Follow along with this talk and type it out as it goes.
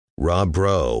Rob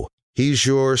Breaux. He's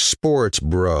your sports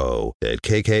bro at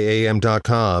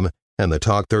KKAM.com and the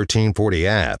Talk 1340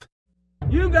 app.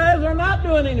 You guys are not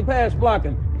doing any pass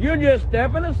blocking. You're just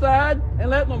stepping aside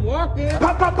and letting them walk in.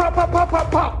 Pop, pop, pop, pop, pop,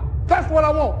 pop, pop. That's what I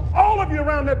want. All of you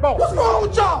around that ball. What's wrong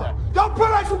with y'all? Y'all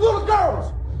play like some little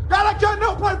girls. Y'all like y'all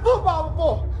never played football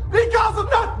before. These guys are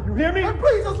nothing. You hear me? They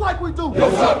breathe just like we do.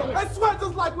 Yes, sir. They sweat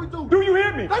just like we do. Do you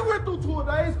hear me? They went through 2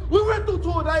 days. We went through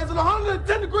 2 days in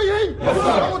 110-degree heat. Yes, sir.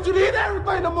 I want you to hit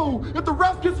everything to move. If the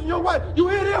ref gets in your way, you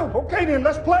hit him. Okay, then,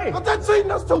 let's play. But they're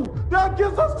cheating us too. They're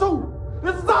against us too.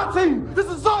 This is our team. This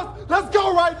is us. Let's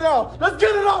go right now. Let's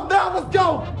get it up now. Let's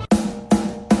go.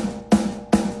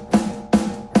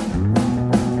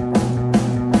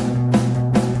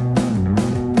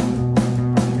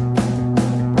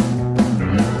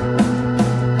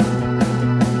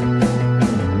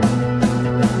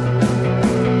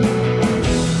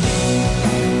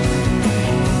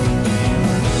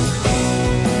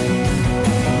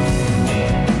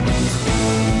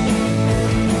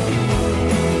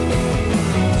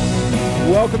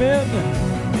 Welcome in.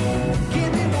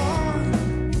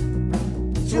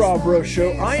 It's the Rob Breaux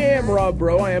Show. I am Rob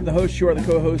Breaux. I am the host. You are the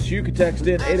co-host. You can text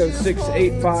in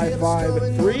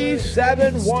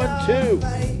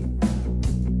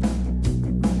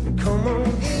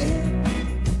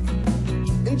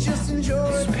 806-855-3712.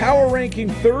 It's Power Ranking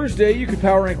Thursday. You can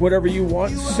power rank whatever you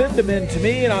want. Send them in to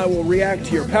me, and I will react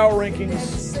to your power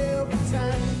rankings.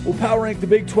 We'll power rank the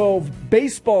Big 12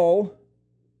 baseball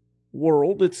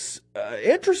world. It's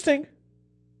interesting.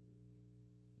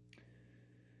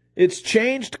 It's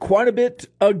changed quite a bit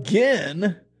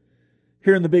again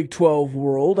here in the Big 12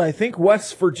 world. I think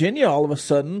West Virginia all of a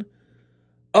sudden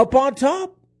up on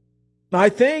top. I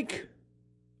think.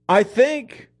 I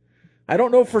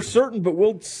don't know for certain, but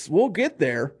we'll get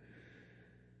there.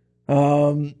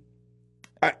 I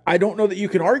don't know that you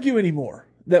can argue anymore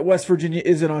that West Virginia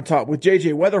isn't on top with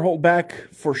J.J. Weatherholt back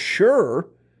for sure.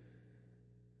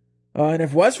 And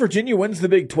if West Virginia wins the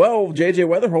Big 12, J.J.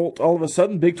 Weatherholt, all of a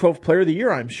sudden, Big 12 Player of the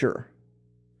Year, I'm sure.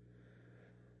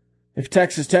 If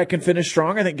Texas Tech can finish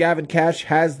strong, I think Gavin Cash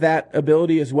has that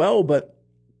ability as well. But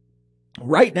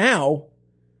right now,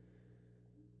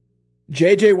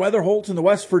 J.J. Weatherholt and the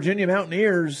West Virginia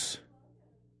Mountaineers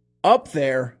up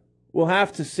there. We'll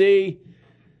have to see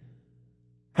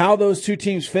how those two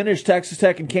teams finish, Texas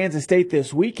Tech and Kansas State,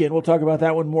 this weekend. We'll talk about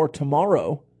that one more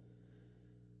tomorrow.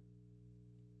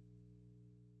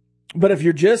 But if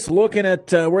you're just looking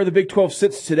at where the Big 12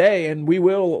 sits today, and we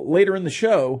will later in the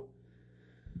show,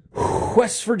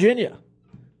 West Virginia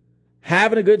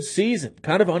having a good season,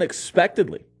 kind of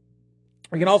unexpectedly.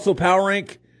 We can also power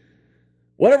rank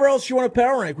whatever else you want to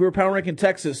power rank. We were power ranking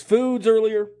Texas foods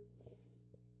earlier.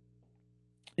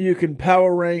 You can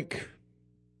power rank,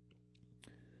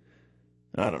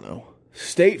 I don't know,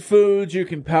 state foods. You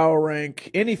can power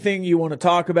rank anything you want to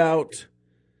talk about.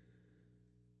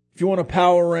 If you want to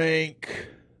power rank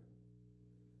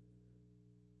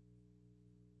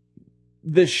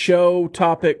this show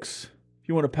topics, if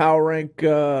you want to power rank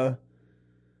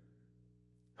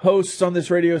hosts on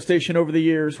this radio station over the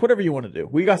years, whatever you want to do.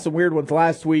 We got some weird ones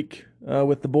last week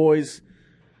with the boys.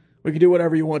 We can do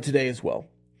whatever you want today as well.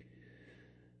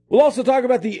 We'll also talk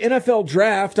about the NFL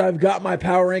draft. I've got my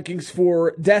power rankings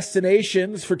for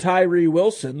destinations for Tyree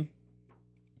Wilson.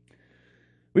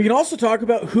 We can also talk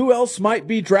about who else might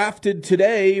be drafted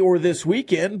today or this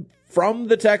weekend from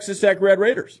the Texas Tech Red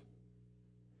Raiders.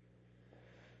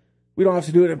 We don't have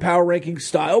to do it in power ranking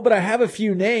style, but I have a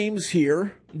few names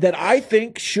here that I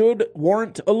think should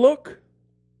warrant a look.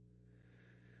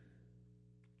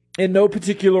 In no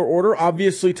particular order,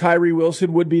 obviously Tyree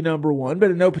Wilson would be number one,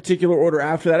 but in no particular order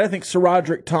after that, I think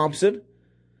SaRodorick Thompson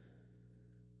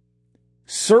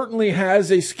certainly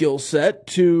has a skill set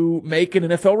to make an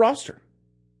NFL roster.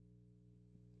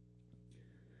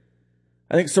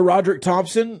 I think SaRodorick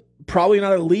Thompson, probably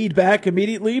not a lead back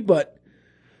immediately, but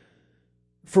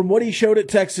from what he showed at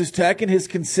Texas Tech and his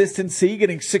consistency,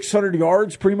 getting 600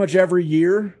 yards pretty much every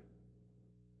year,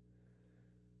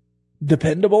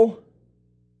 dependable.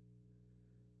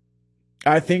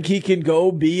 I think he can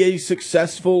go be a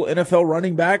successful NFL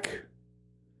running back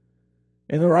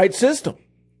in the right system.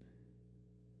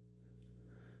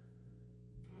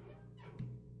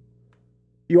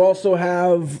 You also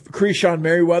have Krishawn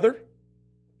Merriweather,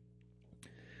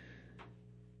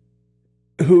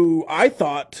 who I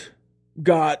thought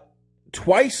got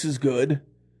twice as good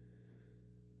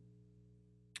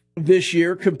this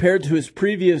year compared to his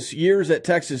previous years at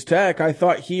Texas Tech. I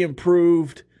thought he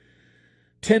improved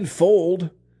tenfold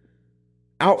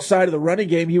outside of the running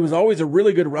game. He was always a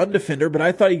really good run defender, but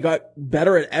I thought he got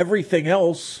better at everything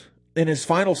else in his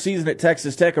final season at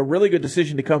Texas Tech, a really good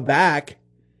decision to come back.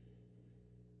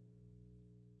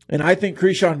 And I think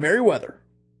Keyshawn Merriweather,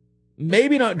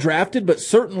 maybe not drafted, but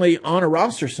certainly on a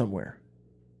roster somewhere.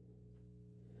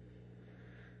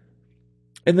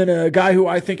 And then a guy who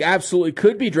I think absolutely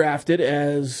could be drafted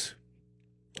as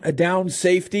a down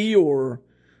safety or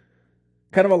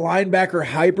kind of a linebacker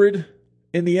hybrid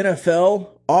in the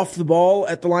NFL, off the ball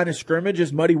at the line of scrimmage,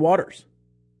 is Muddy Waters.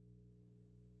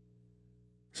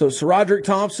 So SaRodorick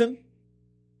Thompson,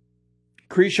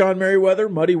 Keyshawn Merriweather,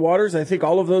 Muddy Waters, I think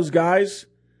all of those guys,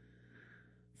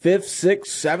 5th, 6th,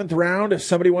 7th round, if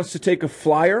somebody wants to take a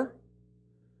flyer,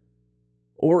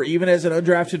 or even as an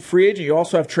undrafted free agent. You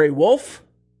also have Trey Wolf,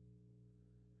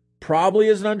 probably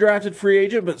as an undrafted free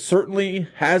agent, but certainly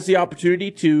has the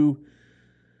opportunity to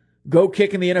go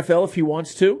kick in the NFL if he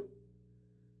wants to.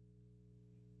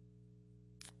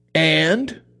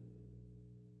 And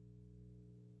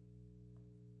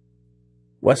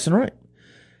Weston Wright.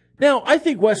 Now, I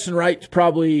think Weston Wright's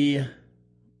probably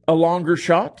a longer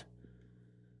shot.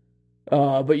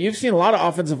 But you've seen a lot of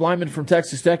offensive linemen from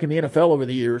Texas Tech in the NFL over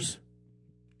the years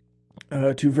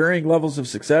to varying levels of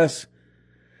success.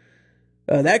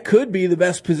 That could be the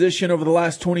best position over the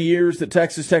last 20 years that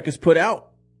Texas Tech has put out.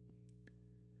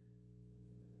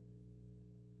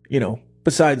 You know,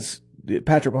 besides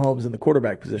Patrick Mahomes in the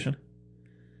quarterback position.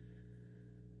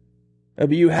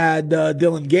 But you had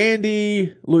Dylan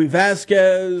Gandy, Louis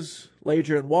Vasquez,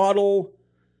 Ladrian Waddle,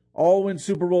 all win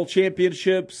Super Bowl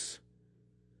championships.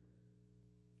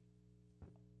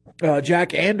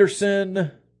 Jack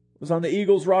Anderson was on the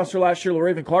Eagles roster last year.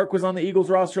 LaRaven Clark was on the Eagles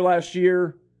roster last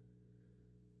year.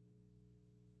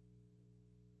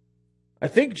 I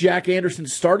think Jack Anderson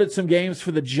started some games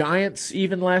for the Giants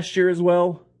even last year as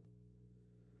well.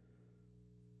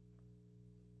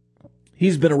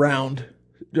 He's been around.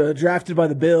 Drafted by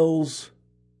the Bills.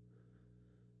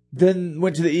 Then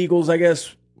went to the Eagles, I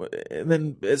guess. And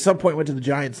then at some point went to the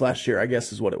Giants last year, I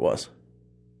guess is what it was.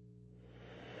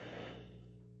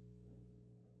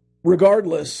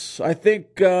 Regardless, I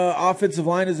think offensive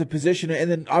line is a position,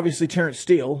 and then obviously Terrence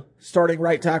Steele, starting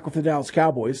right tackle for the Dallas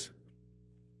Cowboys.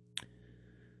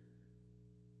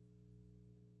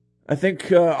 I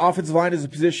think offensive line is a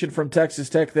position from Texas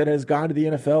Tech that has gone to the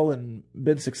NFL and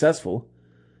been successful.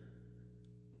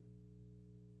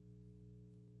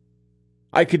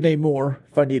 I could name more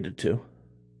if I needed to.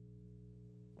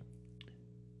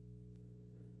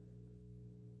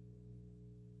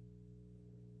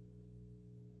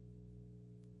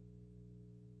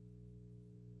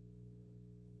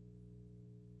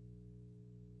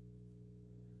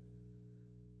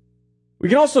 We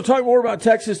can also talk more about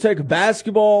Texas Tech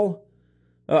basketball.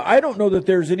 I don't know that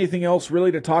there's anything else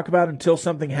really to talk about until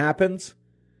something happens.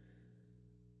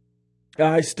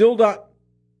 I still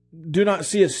do not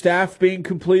see a staff being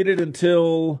completed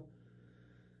until,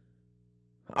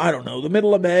 I don't know, the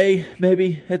middle of May,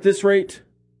 maybe, at this rate.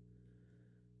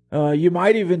 You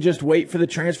might even just wait for the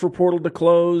transfer portal to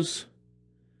close.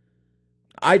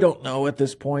 I don't know at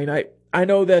this point. I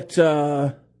know that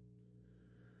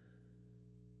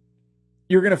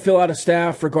you're going to fill out a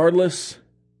staff regardless.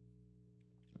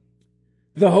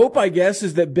 The hope, I guess,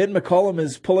 is that Ben McCollum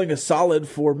is pulling a solid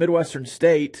for Midwestern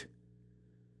State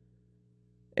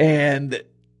and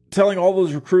telling all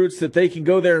those recruits that they can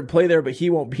go there and play there, but he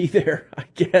won't be there, I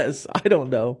guess. I don't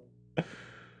know.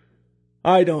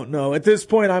 At this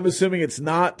point, I'm assuming it's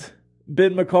not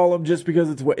Ben McCollum just because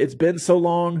it's been so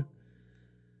long.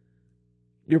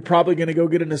 You're probably going to go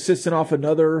get an assistant off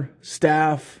another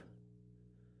staff.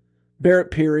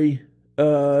 Barrett Peary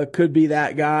could be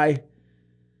that guy.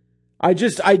 I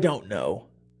don't know.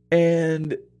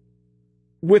 And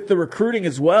with the recruiting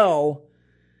as well,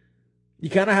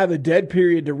 you kind of have a dead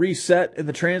period to reset in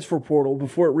the transfer portal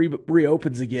before it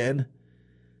reopens again.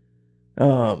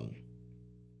 So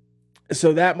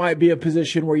that might be a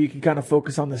position where you can kind of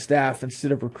focus on the staff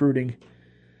instead of recruiting.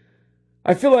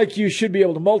 I feel like you should be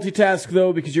able to multitask,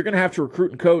 though, because you're going to have to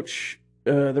recruit and coach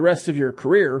the rest of your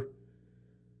career.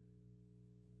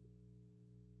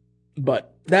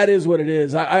 But that is what it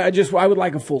is. I would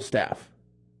like a full staff.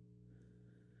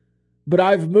 But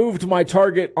I've moved my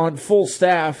target on full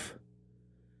staff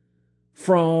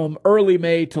from early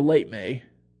May to late May.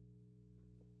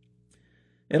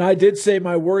 And I did say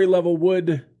my worry level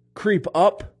would creep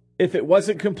up if it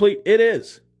wasn't complete. It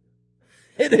is.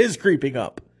 It is creeping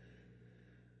up.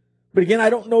 But again,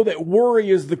 I don't know that worry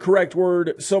is the correct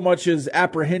word so much as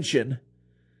apprehension.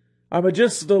 I'm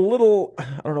just a little,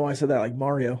 I don't know why I said that like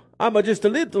Mario. I'm a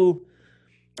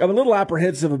little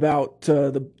apprehensive about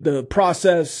the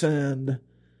process and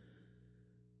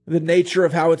the nature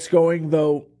of how it's going,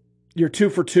 though You're 2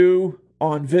 for 2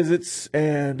 on visits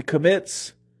and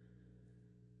commits.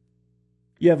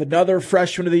 You have another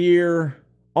freshman of the year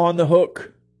on the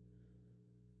hook,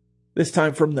 this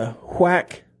time from the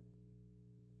WHAC.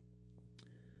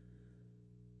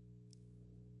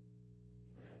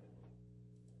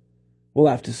 We'll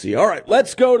have to see. All right,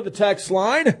 let's go to the text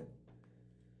line.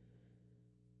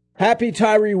 Happy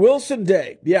Tyree Wilson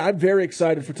Day. Yeah, I'm very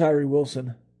excited for Tyree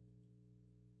Wilson.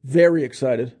 Very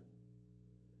excited.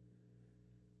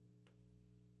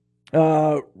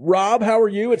 Rob, how are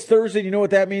you? It's Thursday. You know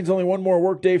what that means? Only one more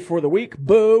work day for the week.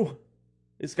 Boo.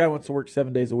 This guy wants to work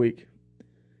 7 days a week.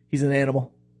 He's an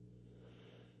animal.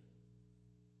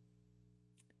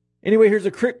 Anyway, here's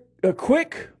a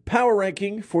quick power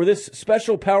ranking for this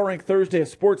special Power Rank Thursday of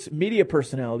sports media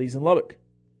personalities in Lubbock.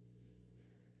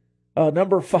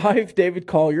 Number 5, David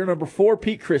Collier. Number 4,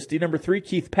 Pete Christie. Number 3,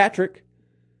 Keith Patrick.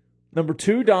 Number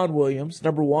 2, Don Williams.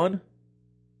 Number 1,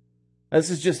 this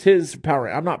is just his power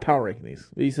rank. I'm not power ranking these.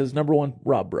 He says number 1,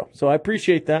 Rob Breaux. So I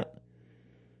appreciate that.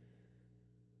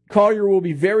 Collier will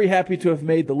be very happy to have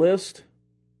made the list.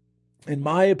 In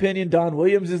my opinion, Don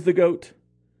Williams is the GOAT.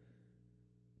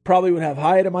 Probably would have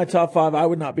Hyatt in my top 5. I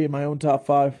would not be in my own top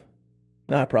 5.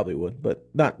 I probably would, but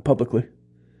not publicly.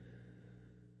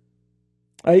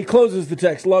 He closes the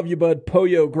text. Love you, bud.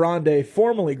 Pollo Grande,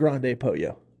 formerly Grande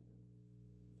Pollo.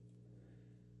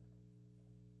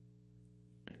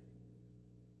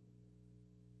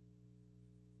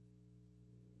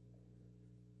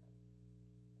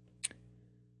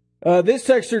 This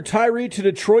texter, Tyree to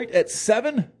Detroit at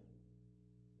 7.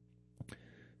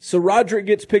 So Roderick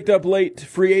gets picked up late.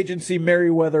 Free agency,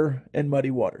 Merriweather, and Muddy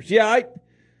Waters. Yeah,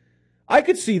 I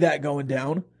could see that going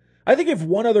down. I think if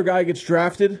one other guy gets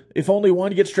drafted, if only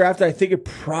one gets drafted, I think it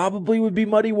probably would be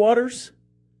Muddy Waters.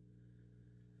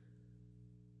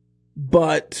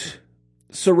 But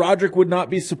so Roderick would not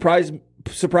be surprising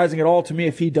at all to me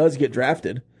if he does get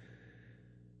drafted.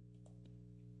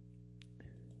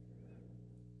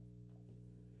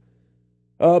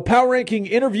 Power ranking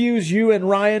interviews you and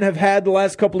Ryan have had the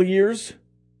last couple of years.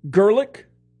 Gerlich,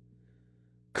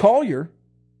 Collier,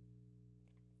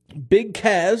 Big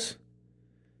Kaz,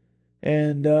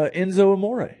 and Enzo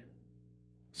Amore.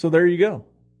 So there you go.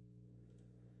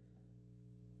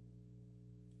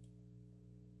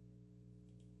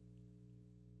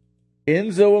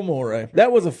 Enzo Amore.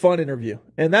 That was a fun interview.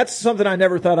 And that's something I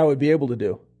never thought I would be able to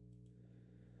do.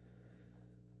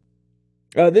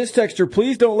 This texter,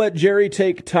 please don't let Jerry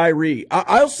take Tyree.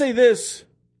 I'll say this.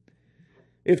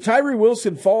 If Tyree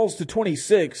Wilson falls to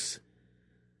 26,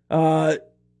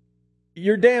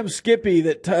 you're damn skippy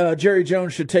that Jerry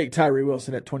Jones should take Tyree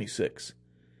Wilson at 26.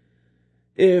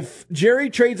 If Jerry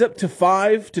trades up to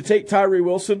 5 to take Tyree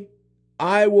Wilson,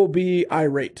 I will be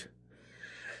irate.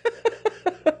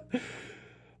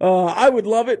 I would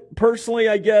love it personally,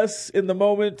 I guess, in the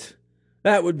moment.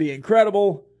 That would be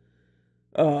incredible.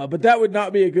 But that would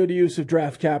not be a good use of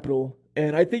draft capital.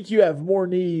 And I think you have more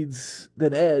needs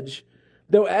than edge.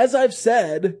 Though, as I've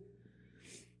said,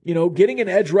 you know, getting an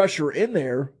edge rusher in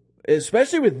there,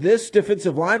 especially with this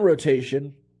defensive line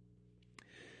rotation,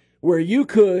 where you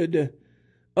could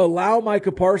allow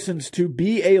Micah Parsons to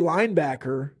be a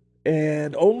linebacker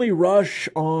and only rush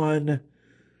on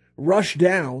rush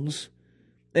downs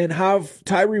and have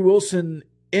Tyree Wilson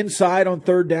inside on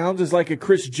third downs as like a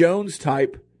Chris Jones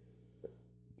type,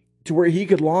 to where he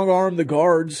could long arm the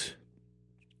guards,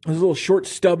 those little short,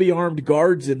 stubby-armed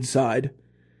guards inside.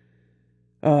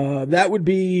 That would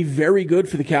be very good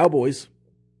for the Cowboys.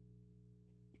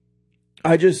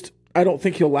 I don't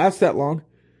think he'll last that long.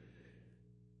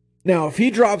 Now, if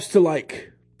he drops to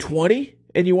like 20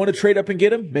 and you want to trade up and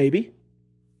get him, maybe.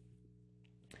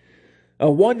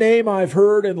 One name I've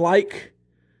heard and like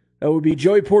would be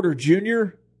Joey Porter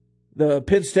Jr., the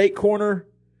Penn State corner.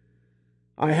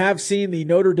 I have seen the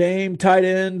Notre Dame tight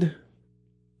end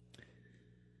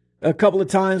a couple of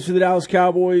times for the Dallas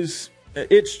Cowboys.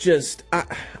 It's just,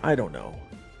 I don't know.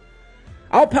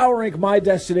 I'll power rank my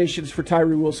destinations for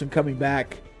Tyree Wilson coming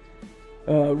back.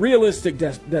 Realistic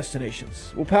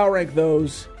destinations. We'll power rank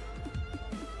those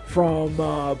from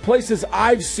places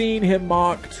I've seen him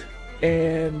mocked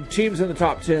and teams in the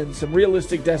top 10. Some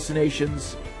realistic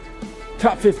destinations.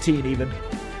 Top 15 even.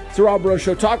 It's the Rob Breaux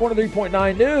Show. Talk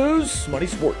 103.9 News. Money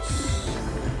Sports.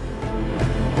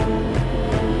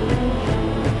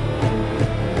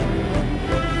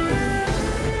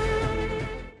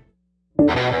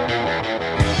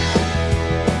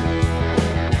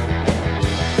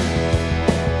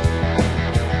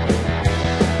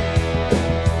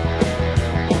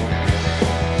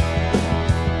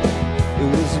 It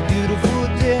was a beautiful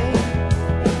day.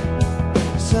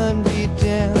 The sun beat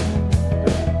down.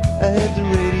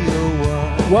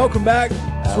 Welcome back.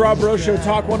 It's Rob Breaux Show,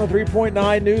 Talk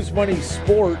 103.9, News Money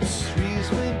Sports.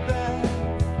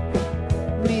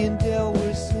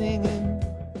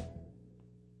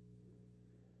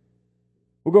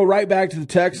 We'll go right back to the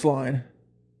text line.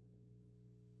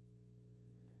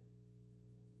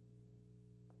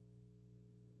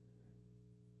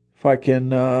 If I can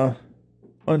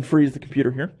unfreeze the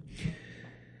computer here.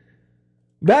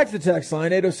 Back to the text line,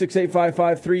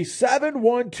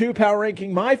 806-855-3712, power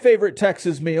ranking my favorite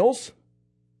Texas meals.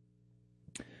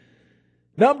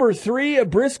 Number 3, a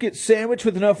brisket sandwich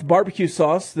with enough barbecue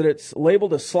sauce that it's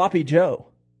labeled a Sloppy Joe.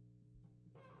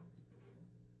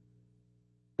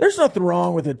 There's nothing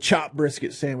wrong with a chopped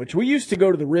brisket sandwich. We used to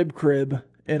go to the Rib Crib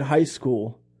in high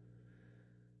school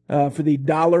for the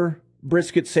 $1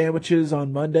 brisket sandwiches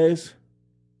on Mondays.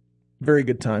 Very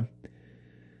good time.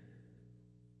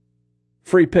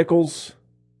 Free pickles.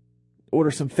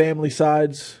 Order some family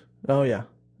sides. Oh, yeah.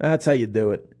 That's how you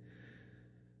do it.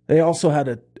 They also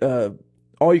had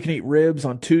all-you-can-eat ribs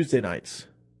on Tuesday nights.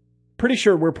 Pretty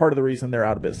sure we're part of the reason they're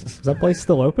out of business. Is that place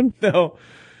still open? No.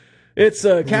 It's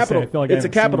a Capital. Like it's a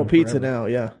Capital Pizza now,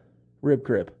 yeah. Rib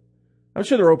Crib. I'm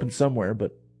sure they're open somewhere,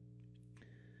 but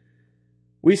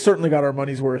we certainly got our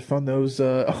money's worth on those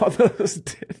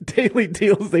daily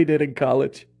deals they did in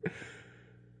college.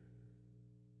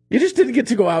 You just didn't get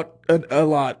to go out a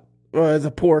lot as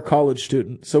a poor college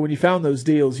student. So when you found those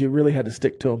deals, you really had to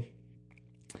stick to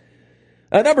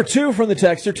them. Number 2 from the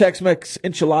texter, Tex-Mex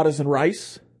enchiladas and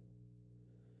rice.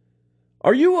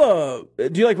 Do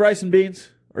you like rice and beans?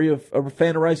 Are you a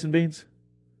fan of rice and beans?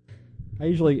 I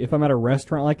usually, if I'm at a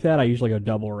restaurant like that, I usually go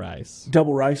double rice.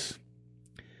 Double rice?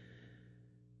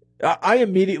 I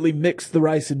immediately mix the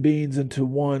rice and beans into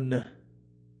one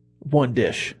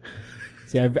dish.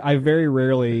 See, I very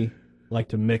rarely like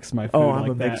to mix my food I'm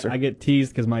like a that. mixer. I get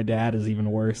teased because my dad is even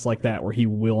worse like that, where he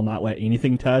will not let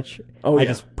anything touch. Oh, I yeah.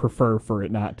 just prefer for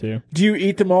it not to. Do you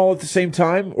eat them all at the same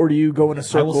time, or do you go in a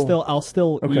circle? I'll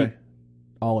still Okay. eat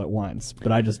all at once,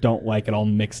 but I just don't like it all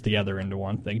mixed together into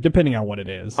one thing, depending on what it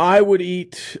is. I would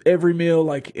eat every meal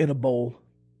like in a bowl.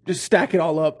 Just stack it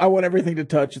all up. I want everything to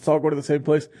touch. It's all going to the same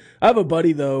place. I have a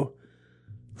buddy, though,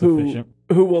 who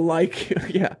will like,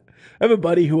 yeah. I have a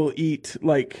buddy who will eat,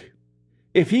 like,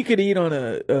 if he could eat on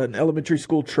an elementary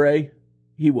school tray,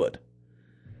 he would.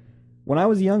 When I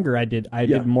was younger, I did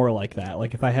more like that.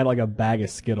 Like, if I had, like, a bag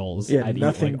of Skittles, I'd eat,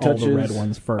 like, all the red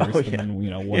ones first, and then,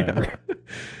 whatever. Yeah.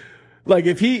 Like,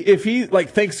 if he,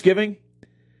 like, Thanksgiving,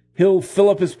 he'll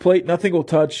fill up his plate, nothing will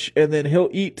touch, and then he'll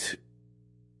eat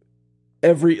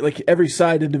every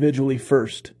side individually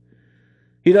first.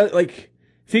 He does, like,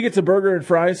 if he gets a burger and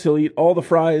fries, he'll eat all the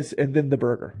fries and then the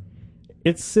burger.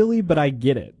 It's silly, but I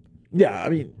get it. Yeah, I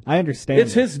mean, I understand.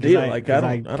 It's his deal. I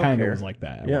don't kind care. of was like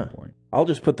that at one point. I'll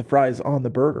just put the fries on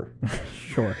the burger.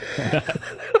 Sure.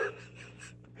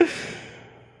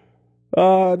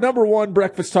 Number 1,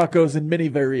 breakfast tacos in many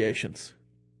variations.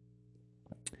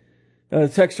 The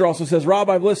texter also says, Rob,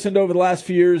 I've listened over the last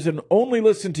few years and only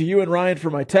listened to you and Ryan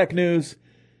for my tech news.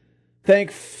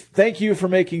 Thank you for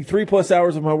making 3+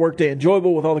 hours of my workday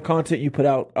enjoyable with all the content you put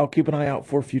out. I'll keep an eye out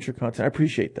for future content. I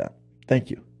appreciate that.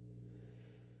 Thank you.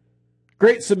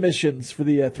 Great submissions for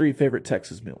the 3 favorite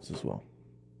Texas meals as well.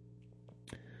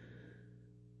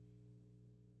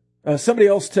 Somebody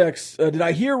else texts, did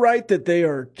I hear right that they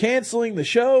are canceling the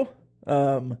show?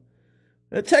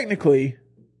 Technically,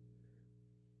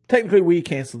 we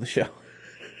canceled the show.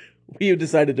 We have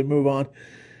decided to move on.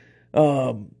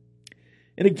 And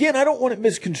again, I don't want it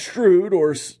misconstrued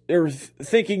or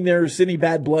thinking there's any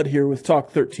bad blood here with Talk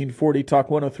 1340, Talk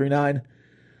 103.9.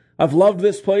 I've loved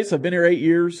this place. I've been here 8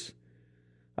 years.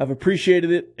 I've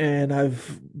appreciated it, and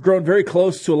I've grown very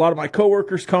close to a lot of my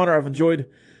coworkers. Connor, I've enjoyed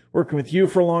working with you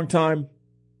for a long time.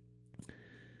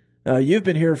 You've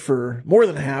been here for more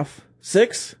than half.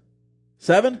 6?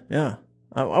 7? Yeah.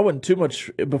 I wasn't too much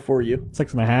before you.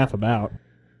 6.5 about.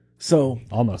 So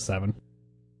almost 7.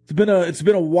 It's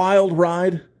been a wild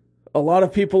ride. A lot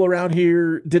of people around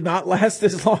here did not last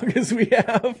as long as we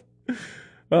have.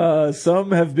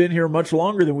 Some have been here much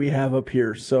longer than we have up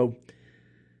here. So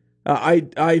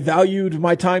I valued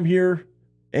my time here,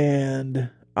 and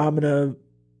I'm going to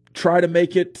try to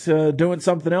make it doing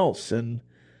something else, and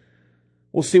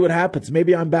we'll see what happens.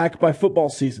 Maybe I'm back by football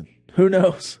season. Who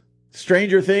knows?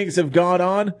 Stranger things have gone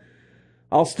on.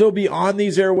 I'll still be on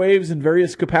these airwaves in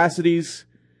various capacities,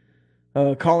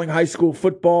 calling high school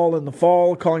football in the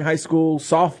fall, calling high school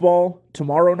softball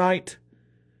tomorrow night.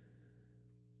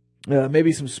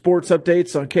 Maybe some sports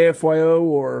updates on KFYO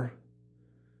or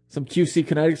some QC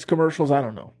Kinetics commercials. I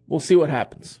don't know. We'll see what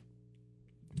happens.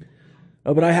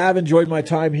 But I have enjoyed my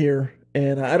time here,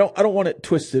 And I don't want it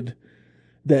twisted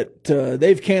that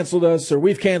they've canceled us or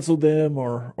we've canceled them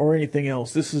or anything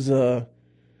else. This is a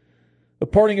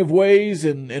parting of ways,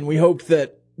 and we hope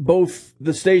that both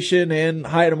the station and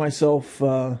Hyatt and myself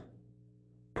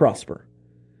prosper.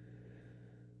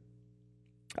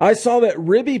 I saw that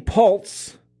Ribby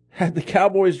Pulse had the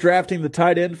Cowboys drafting the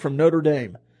tight end from Notre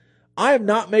Dame. I am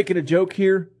not making a joke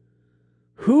here.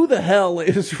 Who the hell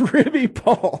is Ribby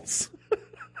Pulse?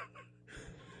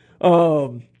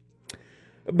 But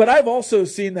I've also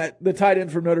seen that the tight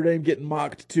end from Notre Dame getting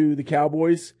mocked to the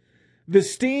Cowboys. The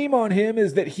steam on him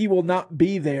is that he will not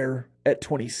be there at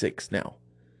 26 now.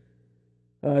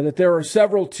 That there are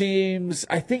several teams,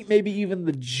 I think maybe even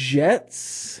the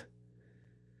Jets.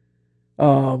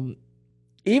 Even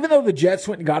though the Jets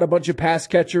went and got a bunch of pass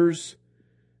catchers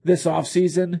this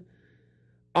offseason,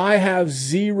 I have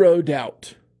zero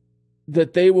doubt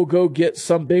that they will go get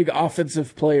some big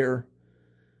offensive player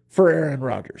for Aaron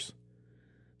Rodgers.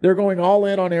 They're going all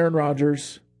in on Aaron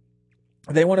Rodgers.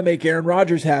 They want to make Aaron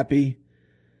Rodgers happy.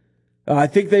 I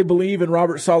think they believe in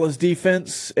Robert Saleh's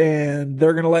defense, and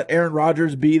they're going to let Aaron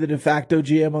Rodgers be the de facto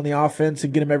GM on the offense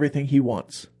and get him everything he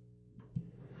wants.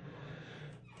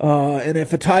 And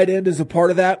if a tight end is a part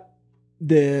of that,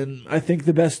 then I think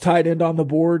the best tight end on the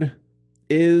board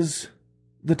is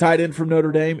the tight end from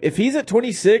Notre Dame. If he's at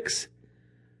 26,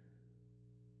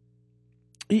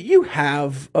 you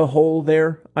have a hole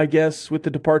there, I guess, with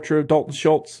the departure of Dalton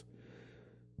Schultz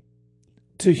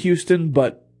to Houston,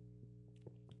 but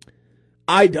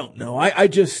I don't know. I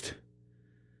just,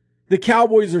 the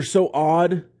Cowboys are so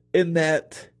odd in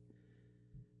that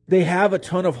they have a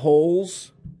ton of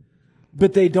holes,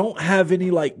 but they don't have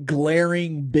any like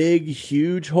glaring, big,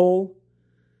 huge hole.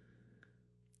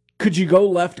 Could you go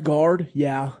left guard?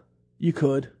 Yeah, you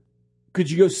could.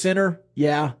 Could you go center?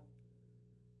 Yeah,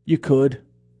 you could.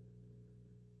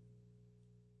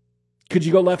 Could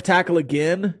you go left tackle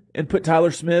again and put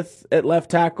Tyler Smith at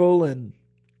left tackle and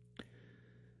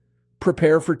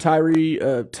prepare for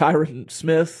Tyron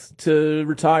Smith to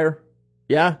retire?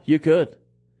 Yeah, you could.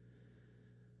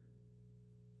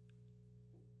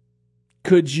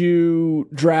 Could you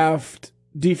draft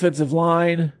defensive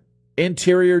line,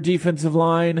 interior defensive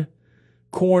line,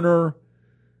 corner,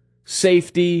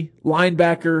 safety,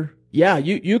 linebacker? Yeah,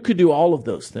 you could do all of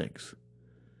those things.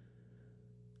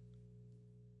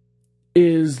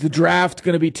 Is the draft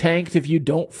going to be tanked if you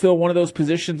don't fill one of those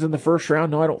positions in the first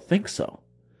round? No, I don't think so.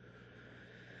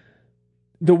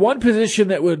 The one position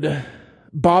that would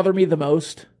bother me the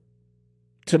most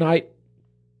tonight,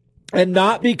 and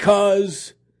not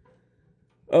because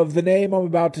of the name I'm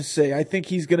about to say, I think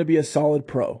he's going to be a solid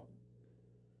pro.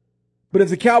 But if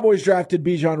the Cowboys drafted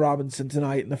Bijan Robinson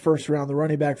tonight in the first round, the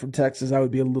running back from Texas, I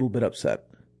would be a little bit upset.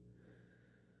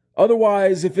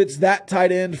 Otherwise, if it's that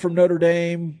tight end from Notre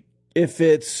Dame, if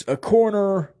it's a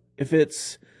corner, if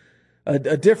it's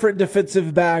a different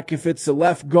defensive back, if it's a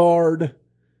left guard,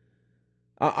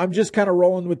 I'm just kind of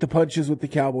rolling with the punches with the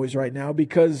Cowboys right now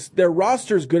because their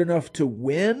roster is good enough to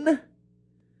win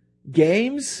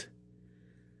games.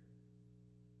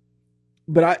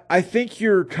 But I think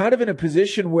you're kind of in a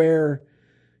position where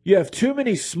you have too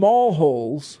many small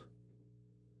holes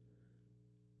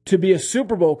to be a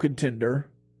Super Bowl contender,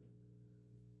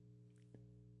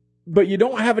 but you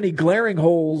don't have any glaring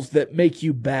holes that make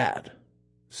you bad.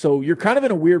 So you're kind of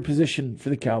in a weird position for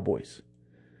the Cowboys.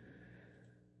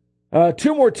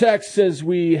 Two more texts as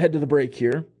we head to the break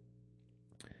here.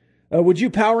 Would you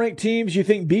power rank teams you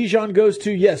think Bijan goes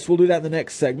to? Yes, we'll do that in the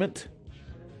next segment.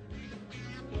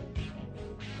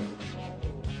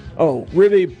 Oh,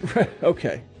 Ribby,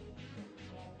 okay.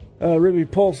 Ribby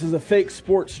Pulse is a fake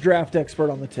sports draft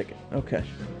expert on the ticket. Okay.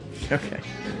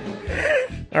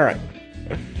 All right.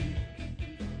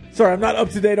 Sorry, I'm not up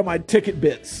to date on my ticket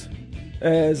bits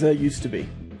as I used to be.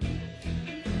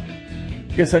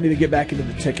 Guess I need to get back into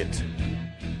the ticket.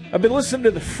 I've been listening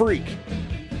to The Freak.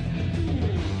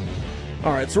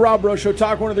 All right, it's the Rob Breaux Show,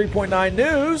 Talk 103.9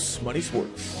 News, Money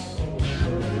Sports.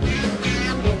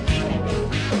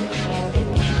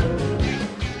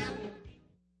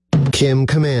 Kim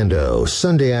Commando,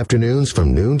 Sunday afternoons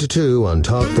from noon to 2 on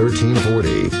Talk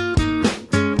 1340.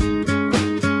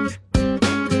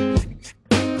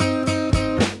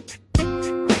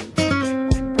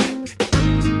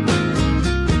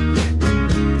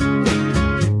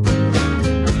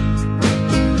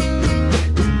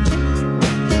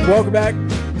 Welcome back.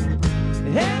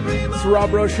 It's the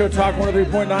Rob Breaux Show, Talk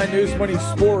 103.9 News, Money,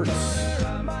 Sports.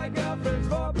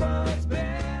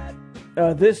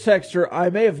 This texter, I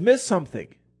may have missed something.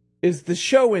 Is the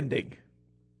show ending?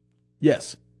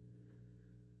 Yes.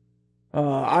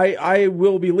 I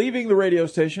will be leaving the radio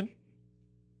station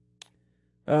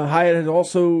Hyatt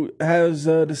has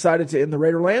decided to end the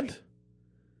Raiderland.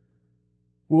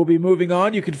 We'll be moving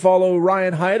on. You can follow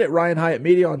Ryan Hyatt at Ryan Hyatt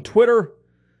Media on Twitter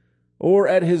or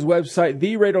at his website,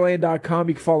 theraiderland.com.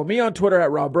 You can follow me on Twitter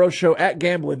at Rob Breaux Show, at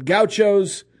Gamblin'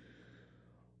 Gauchos,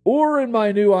 or in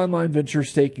my new online venture,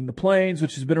 Staking the Plains,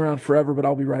 which has been around forever, but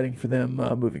I'll be writing for them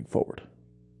moving forward.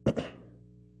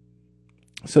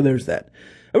 So there's that.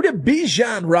 We have a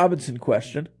Bijan Robinson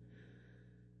question.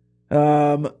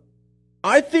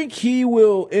 I think he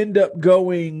will end up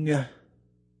going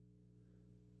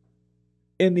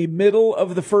in the middle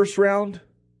of the first round.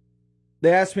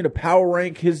 They asked me to power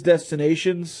rank his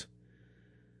destinations.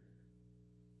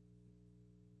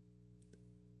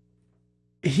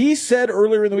 He said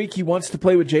earlier in the week he wants to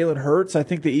play with Jalen Hurts. I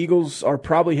think the Eagles are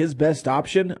probably his best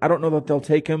option. I don't know that they'll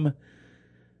take him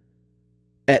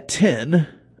at 10.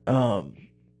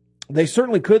 They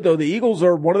certainly could, though. The Eagles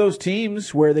are one of those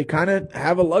teams where they kind of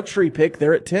have a luxury pick.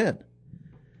 They're at 10.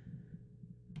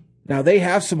 Now, they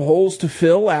have some holes to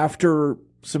fill after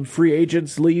some free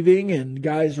agents leaving and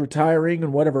guys retiring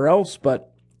and whatever else,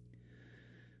 but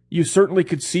you certainly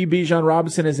could see Bijan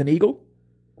Robinson as an Eagle.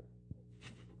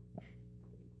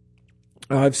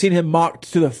 I've seen him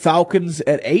mocked to the Falcons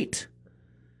at 8.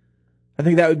 I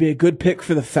think that would be a good pick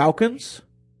for the Falcons.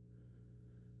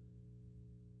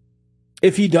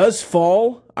 If he does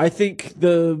fall, I think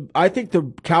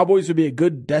the Cowboys would be a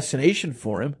good destination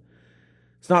for him.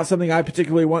 It's not something I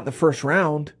particularly want in the first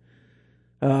round.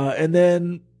 And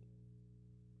then,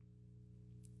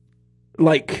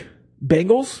 like,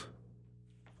 Bengals,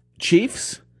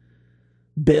 Chiefs,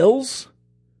 Bills.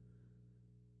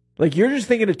 Like, you're just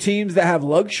thinking of teams that have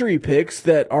luxury picks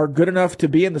that are good enough to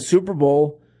be in the Super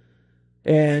Bowl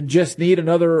and just need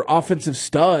another offensive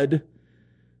stud.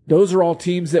 Those are all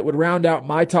teams that would round out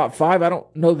my top 5. I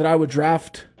don't know that I would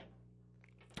draft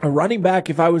a running back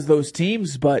if I was those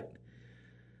teams, but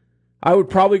I would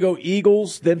probably go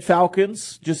Eagles, then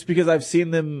Falcons, just because I've seen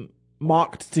them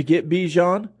mocked to get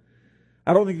Bijan.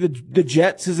 I don't think the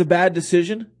Jets is a bad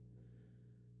decision.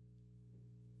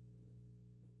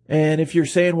 And if you're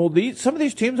saying, well, some of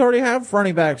these teams already have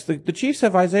running backs. The Chiefs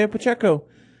have Isaiah Pacheco.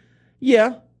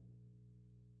 Yeah,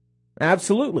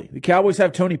 absolutely. The Cowboys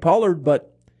have Tony Pollard,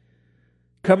 but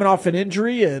coming off an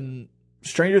injury and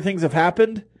stranger things have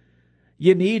happened,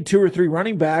 you need 2 or 3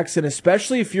 running backs, and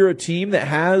especially if you're a team that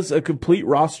has a complete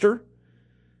roster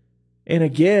and,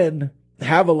 again,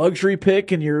 have a luxury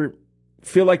pick and you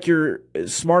feel like you're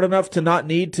smart enough to not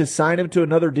need to sign him to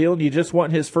another deal and you just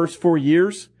want his first 4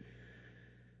 years,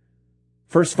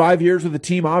 first 5 years with a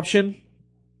team option,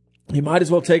 you might as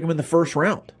well take him in the first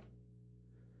round.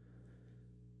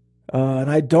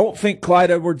 And I don't think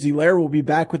Clyde Edwards-Helaire will be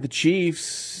back with the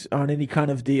Chiefs on any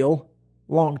kind of deal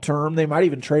long term. They might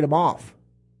even trade him off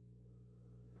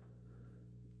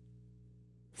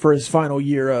for his final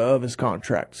year of his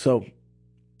contract. So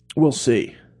we'll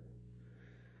see.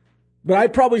 But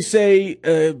I'd probably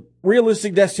say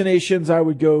realistic destinations, I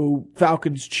would go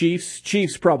Falcons, Chiefs.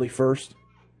 Chiefs probably first.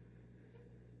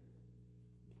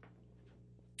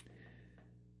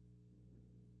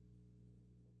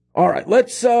 All right,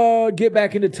 let's get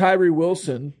back into Tyree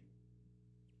Wilson.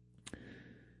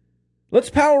 Let's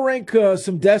power rank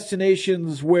some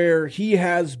destinations where he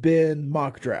has been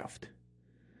mock draft.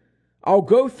 I'll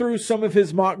go through some of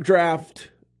his mock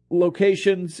draft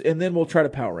locations, and then we'll try to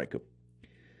power rank them.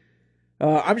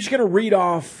 I'm just going to read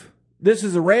off. This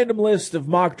is a random list of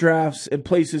mock drafts and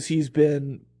places he's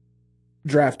been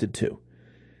drafted to.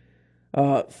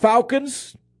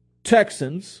 Falcons,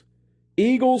 Texans,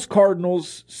 Eagles,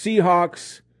 Cardinals,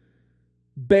 Seahawks,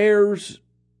 Bears,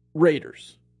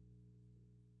 Raiders.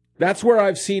 That's where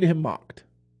I've seen him mocked.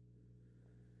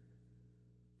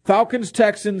 Falcons,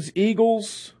 Texans,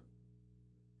 Eagles,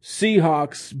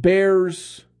 Seahawks,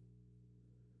 Bears,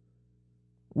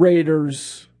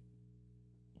 Raiders,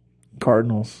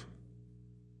 Cardinals.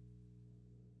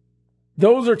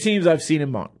 Those are teams I've seen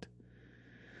him mocked.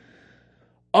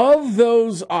 Of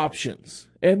those options,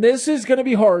 and this is going to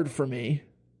be hard for me,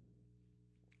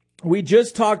 we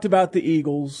just talked about the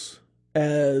Eagles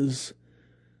as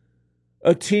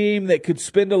a team that could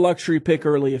spend a luxury pick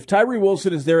early. If Tyree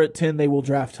Wilson is there at 10, they will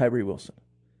draft Tyree Wilson.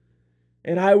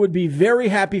 And I would be very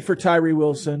happy for Tyree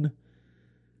Wilson.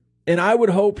 And I would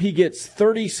hope he gets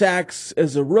 30 sacks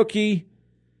as a rookie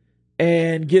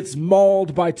and gets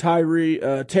mauled by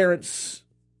Terrence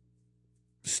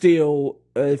Steele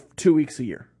 2 weeks a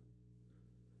year.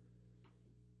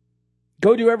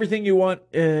 Go do everything you want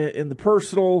in the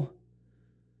personal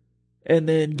and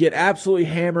then get absolutely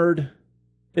hammered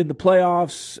in the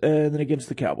playoffs and then against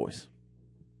the Cowboys.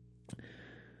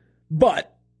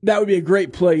 But that would be a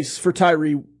great place for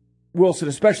Tyree Wilson,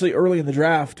 especially early in the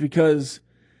draft, because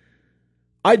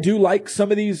I do like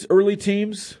some of these early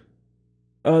teams.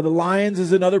 The Lions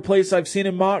is another place I've seen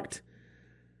him mocked.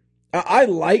 I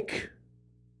like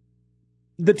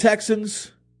the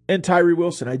Texans and Tyree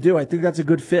Wilson. I do. I think that's a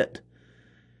good fit.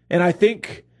 And I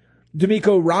think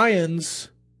D'Amico Ryans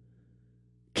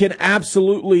can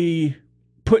absolutely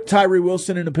put Tyree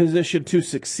Wilson in a position to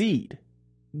succeed.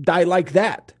 I like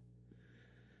that.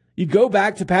 You go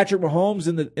back to Patrick Mahomes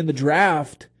in the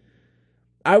draft,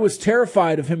 I was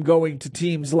terrified of him going to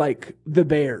teams like the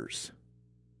Bears,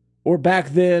 or back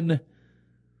then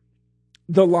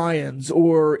the Lions,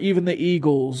 or even the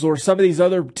Eagles, or some of these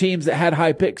other teams that had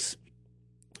high picks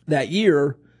that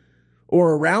year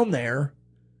or around there.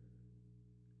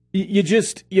 You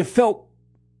felt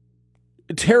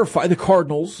terrified. The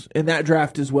Cardinals in that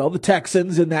draft as well, the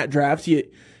Texans in that draft. You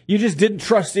just didn't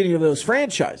trust any of those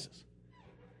franchises.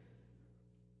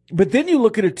 But then you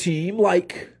look at a team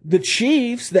like the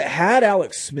Chiefs that had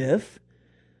Alex Smith,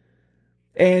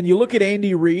 and you look at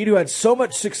Andy Reid, who had so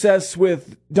much success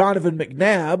with Donovan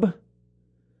McNabb,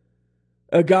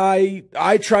 a guy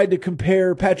I tried to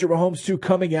compare Patrick Mahomes to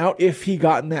coming out if he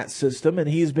got in that system, and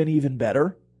he's been even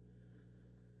better.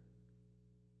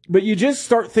 But you just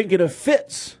start thinking of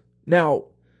fits. Now,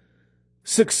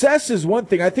 success is one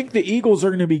thing. I think the Eagles are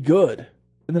going to be good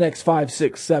in the next 5,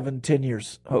 6, 7, 10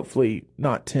 years. Hopefully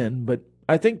not 10, but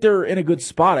I think they're in a good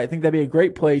spot. I think that'd be a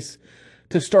great place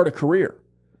to start a career.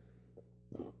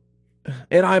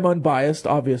 And I'm unbiased,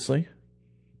 obviously.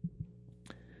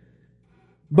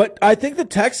 But I think the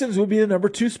Texans would be the number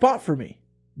 2 spot for me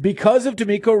because of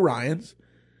D'Amico Ryans,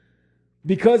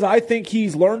 because I think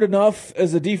he's learned enough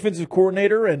as a defensive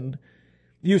coordinator, and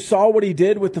you saw what he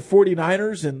did with the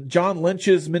 49ers and John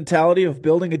Lynch's mentality of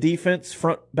building a defense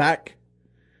front back.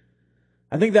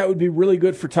 I think that would be really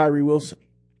good for Tyree Wilson.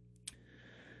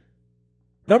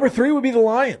 Number 3 would be the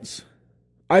Lions.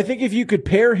 I think if you could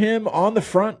pair him on the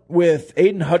front with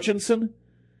Aiden Hutchinson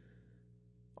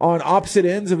on opposite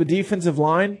ends of a defensive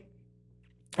line,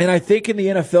 and I think in the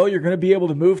NFL you're going to be able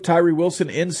to move Tyree Wilson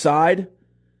inside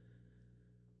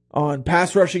on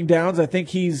pass rushing downs. I think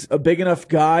he's a big enough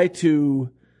guy to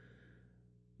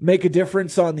make a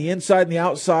difference on the inside and the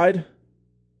outside.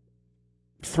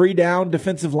 3 down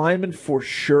defensive lineman for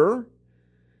sure.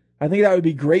 I think that would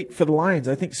be great for the Lions.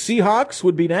 I think Seahawks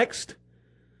would be next.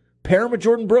 Pair him with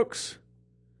Jordan Brooks.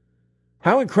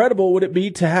 How incredible would it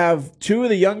be to have 2 of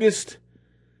the youngest,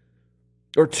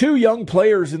 or 2 young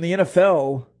players in the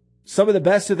NFL, some of the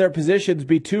best of their positions,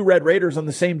 be 2 Red Raiders on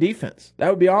the same defense? That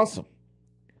would be awesome.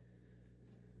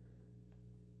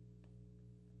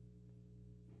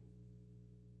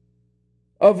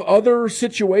 Of other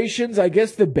situations, I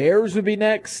guess the Bears would be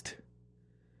next.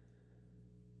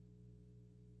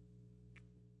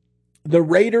 The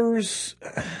Raiders,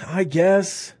 I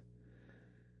guess.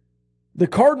 The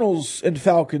Cardinals and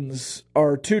Falcons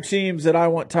are 2 teams that I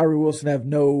want Tyree Wilson to have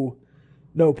no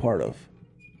part of.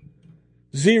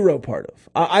 0 part of.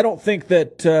 I don't think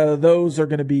that those are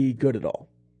going to be good at all.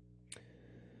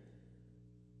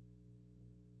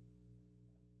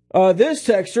 This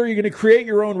texter, you're going to create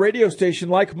your own radio station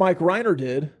like Mike Reiner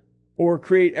did, or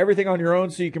create everything on your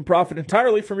own so you can profit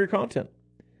entirely from your content.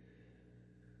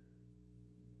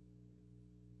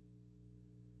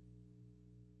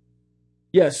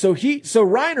 Yeah, so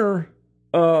Reiner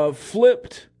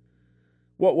flipped,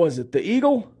 what was it, the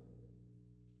Eagle?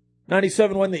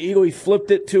 97.1 the Eagle, he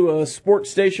flipped it to a sports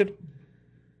station.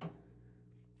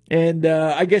 And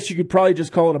I guess you could probably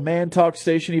just call it a man talk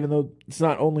station, even though it's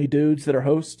not only dudes that are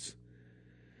hosts.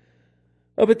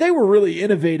 But they were really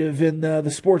innovative in the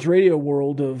sports radio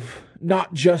world of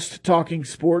not just talking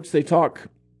sports. They talk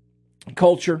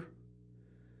culture,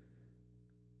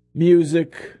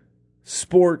 music,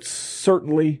 sports,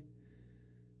 certainly.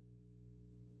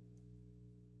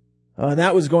 And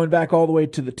that was going back all the way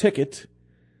to The Ticket.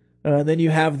 Then you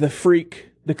have The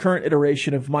Freak, the current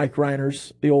iteration of Mike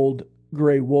Reiner's, the old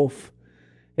Gray Wolf,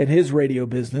 and his radio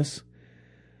business.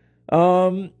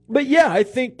 But yeah, I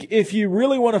think if you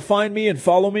really want to find me and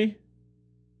follow me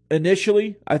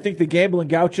initially, I think the Gambling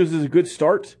Gauchos is a good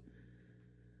start.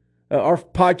 Our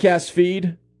podcast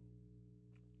feed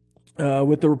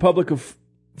with the Republic of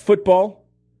Football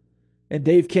and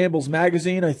Dave Campbell's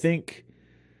magazine, I think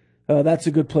that's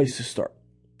a good place to start,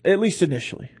 at least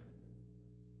initially.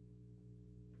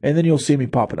 And then you'll see me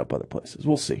popping up other places.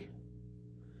 We'll see.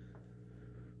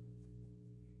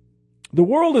 The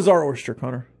world is our oyster,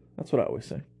 Connor. That's what I always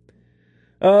say.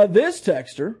 This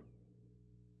texter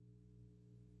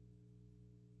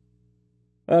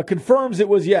confirms it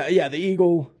was, the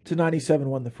Eagle to 97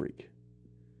 won the Freak.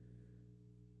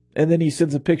 And then he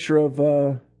sends a picture of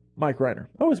Mike Reiner.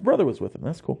 Oh, his brother was with him.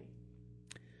 That's cool.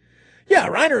 Yeah,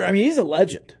 Reiner, I mean, he's a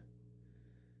legend.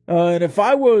 And if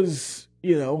I was,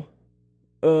 a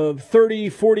 30,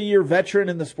 40-year veteran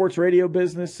in the sports radio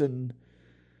business and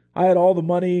I had all the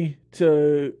money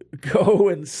to go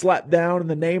and slap down in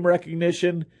the name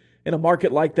recognition in a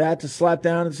market like that, to slap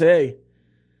down and say, hey,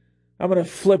 I'm going to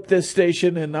flip this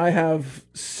station and I have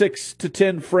 6 to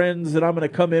 10 friends that I'm going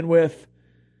to come in with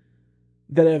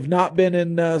that have not been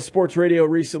in sports radio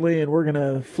recently, and we're going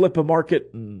to flip a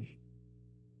market and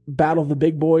battle the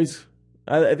big boys.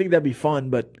 I think that'd be fun,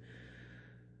 but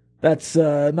that's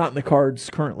not in the cards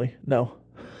currently. No.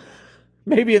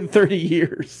 Maybe in 30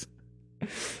 years.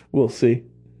 We'll see.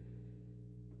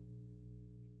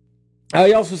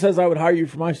 He also says I would hire you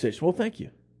for my station. Well, thank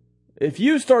you. If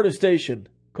you start a station,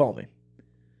 call me.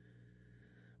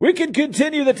 We can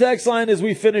continue the text line as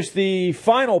we finish the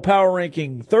final power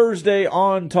ranking Thursday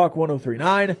on Talk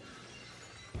 103.9.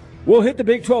 We'll hit the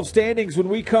Big 12 standings when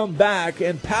we come back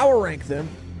and power rank them.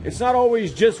 It's not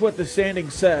always just what the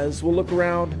standing says. We'll look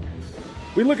around.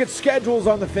 We look at schedules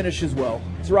on the finish as well.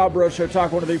 It's the Rob Breaux Show, Talk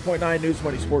 103.9 News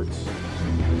Money Sports.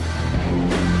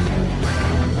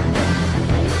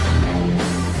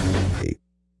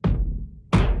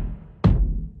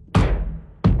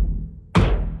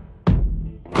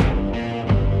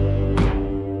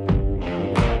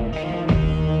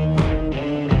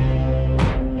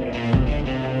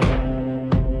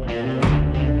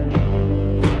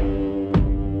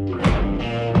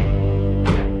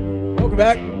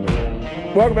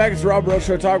 Welcome back. It's the Rob Breaux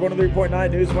Show, Talk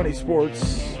 103.9 News Money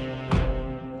Sports.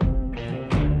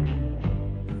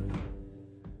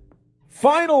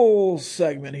 Final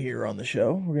segment here on the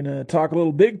show. We're going to talk a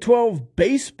little Big 12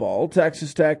 baseball.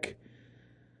 Texas Tech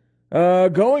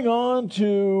going on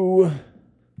to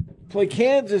play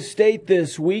Kansas State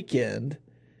this weekend.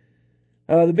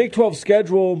 The Big 12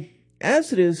 schedule,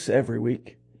 as it is every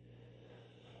week,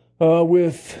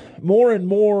 with more and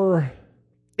more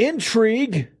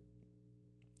intrigue.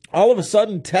 All of a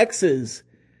sudden, Texas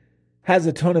has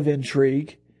a ton of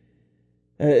intrigue,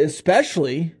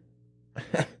 especially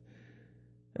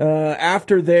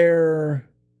after their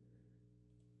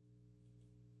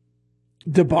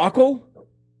debacle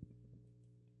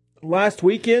last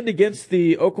weekend against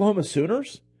the Oklahoma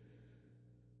Sooners.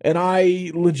 And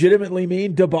I legitimately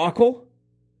mean debacle.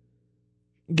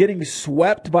 Getting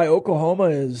swept by Oklahoma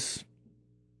is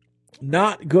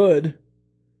not good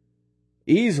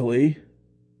easily.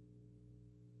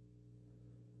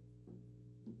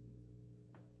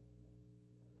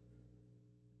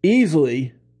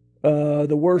 Easily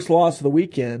the worst loss of the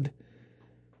weekend.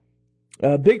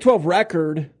 Big 12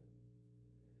 record,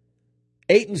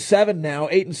 8-7 now.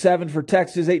 8-7 for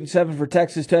Texas, 8-7 for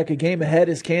Texas Tech. A game ahead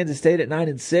is Kansas State at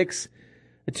 9-6.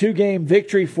 A 2-game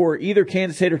victory for either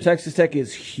Kansas State or Texas Tech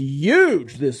is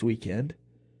huge this weekend.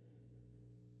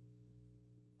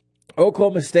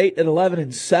 Oklahoma State at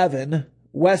 11-7.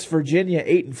 West Virginia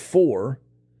 8-4.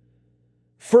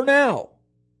 For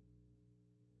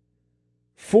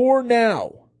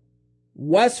now,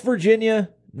 West Virginia,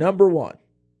 number 1.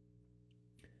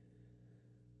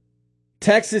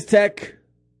 Texas Tech,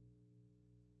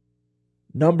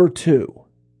 number 2.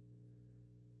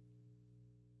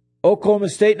 Oklahoma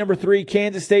State, number 3.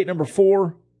 Kansas State, number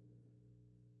 4.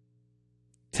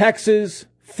 Texas,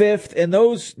 5th. And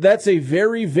that's a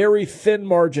very, very thin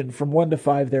margin from 1 to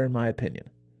 5 there, in my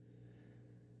opinion.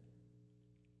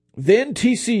 Then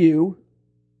TCU.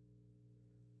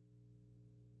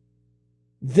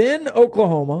 Then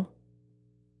Oklahoma,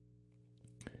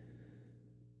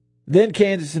 then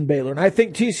Kansas and Baylor. And I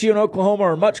think TCU and Oklahoma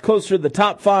are much closer to the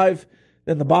top 5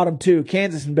 than the bottom 2.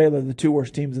 Kansas and Baylor are the 2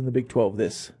 worst teams in the Big 12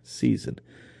 this season.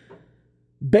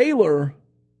 Baylor,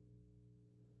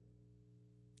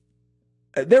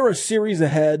 they're a series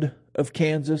ahead of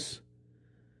Kansas.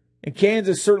 And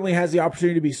Kansas certainly has the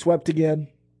opportunity to be swept again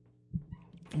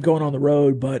going on the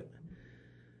road, but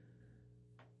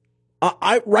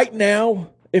I right now,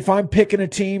 if I'm picking a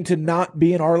team to not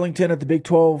be in Arlington at the Big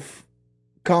 12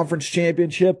 Conference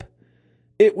Championship,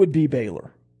 it would be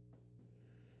Baylor.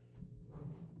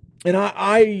 And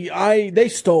they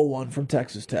stole one from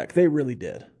Texas Tech. They really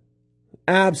did.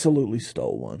 Absolutely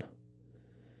stole one.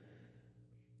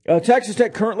 Texas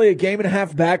Tech currently a game and a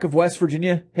half back of West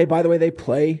Virginia. Hey, by the way, they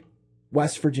play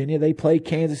West Virginia. They play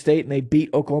Kansas State, and they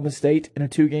beat Oklahoma State in a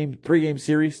 3-game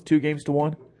series,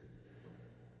 2-1.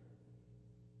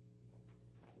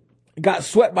 Got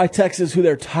swept by Texas, who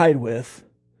they're tied with.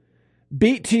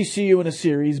 Beat TCU in a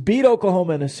series. Beat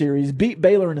Oklahoma in a series. Beat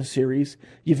Baylor in a series.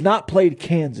 You've not played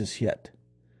Kansas yet.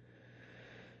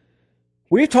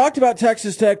 We've talked about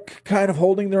Texas Tech kind of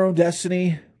holding their own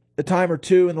destiny a time or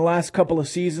two in the last couple of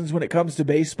seasons when it comes to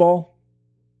baseball.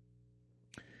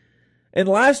 And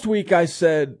last week I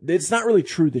said it's not really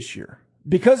true this year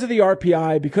because of the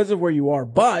RPI, because of where you are.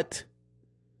 But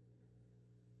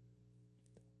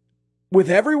with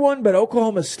everyone but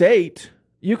Oklahoma State,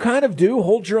 you kind of do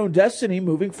hold your own destiny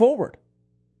moving forward.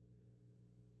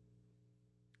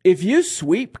 If you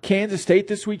sweep Kansas State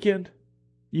this weekend,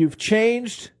 you've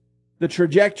changed the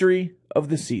trajectory of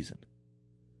the season.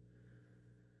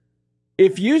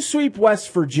 If you sweep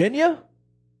West Virginia,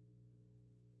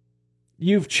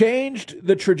 you've changed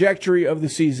the trajectory of the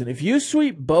season. If you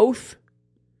sweep both,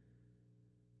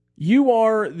 you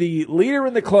are the leader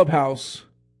in the clubhouse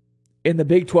in the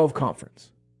Big 12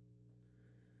 Conference.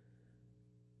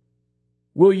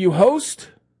 Will you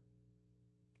host?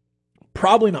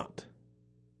 Probably not.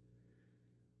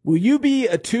 Will you be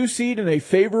a 2 seed in a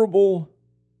favorable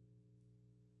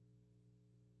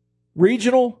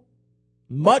regional?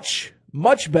 Much,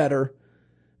 much better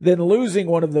than losing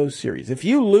one of those series. If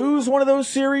you lose one of those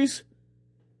series,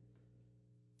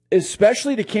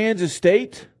 especially to Kansas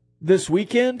State this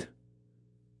weekend,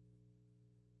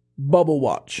 bubble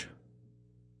watch.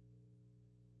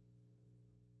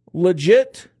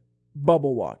 Legit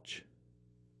bubble watch.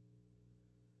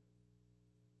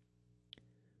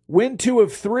 Win 2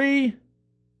 of 3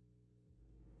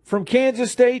 from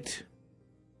Kansas State.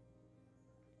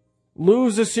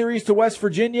 Lose a series to West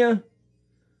Virginia.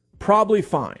 Probably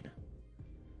fine.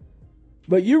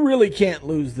 But you really can't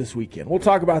lose this weekend. We'll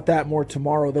talk about that more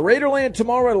tomorrow. The Raiderland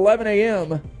tomorrow at 11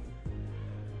 a.m.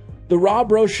 The Rob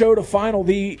Breaux Show to follow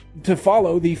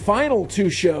the final 2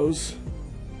 shows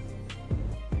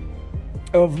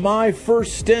of my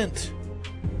first stint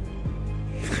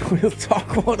with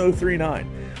Talk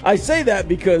 1039. I say that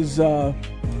because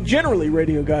generally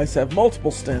radio guys have multiple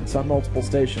stints on multiple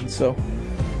stations, so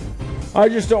I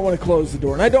just don't want to close the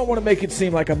door, and I don't want to make it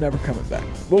seem like I'm never coming back.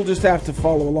 We'll just have to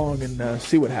follow along and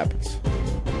see what happens.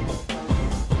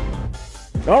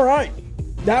 All right.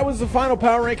 That was the final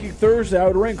Power Ranking Thursday. I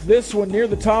would rank this one near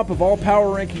the top of all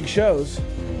Power Ranking shows.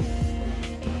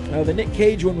 The Nick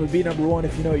Cage one would be number 1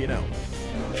 if you know, you know.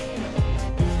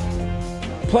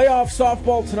 Playoff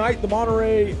softball tonight. The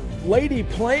Monterey Lady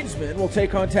Plainsmen will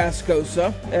take on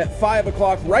Tascosa at 5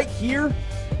 o'clock right here.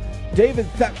 David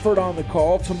Thetford on the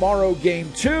call. Tomorrow,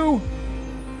 Game 2,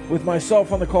 with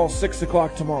myself on the call 6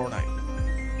 o'clock tomorrow night.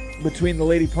 Between the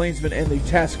Lady Plainsmen and the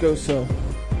Tascosa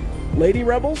Lady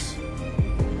Rebels?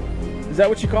 Is that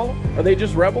what you call them? Are they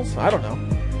just Rebels? I don't know.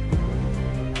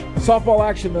 Softball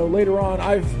action, though, later on.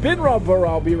 I've been Rob Breaux.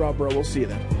 I'll be Rob Breaux. We'll see you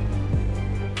then.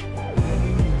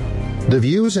 The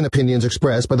views and opinions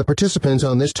expressed by the participants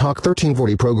on this Talk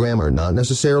 1340 program are not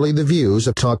necessarily the views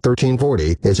of Talk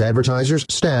 1340, its advertisers,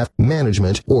 staff,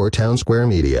 management, or Town Square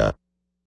Media.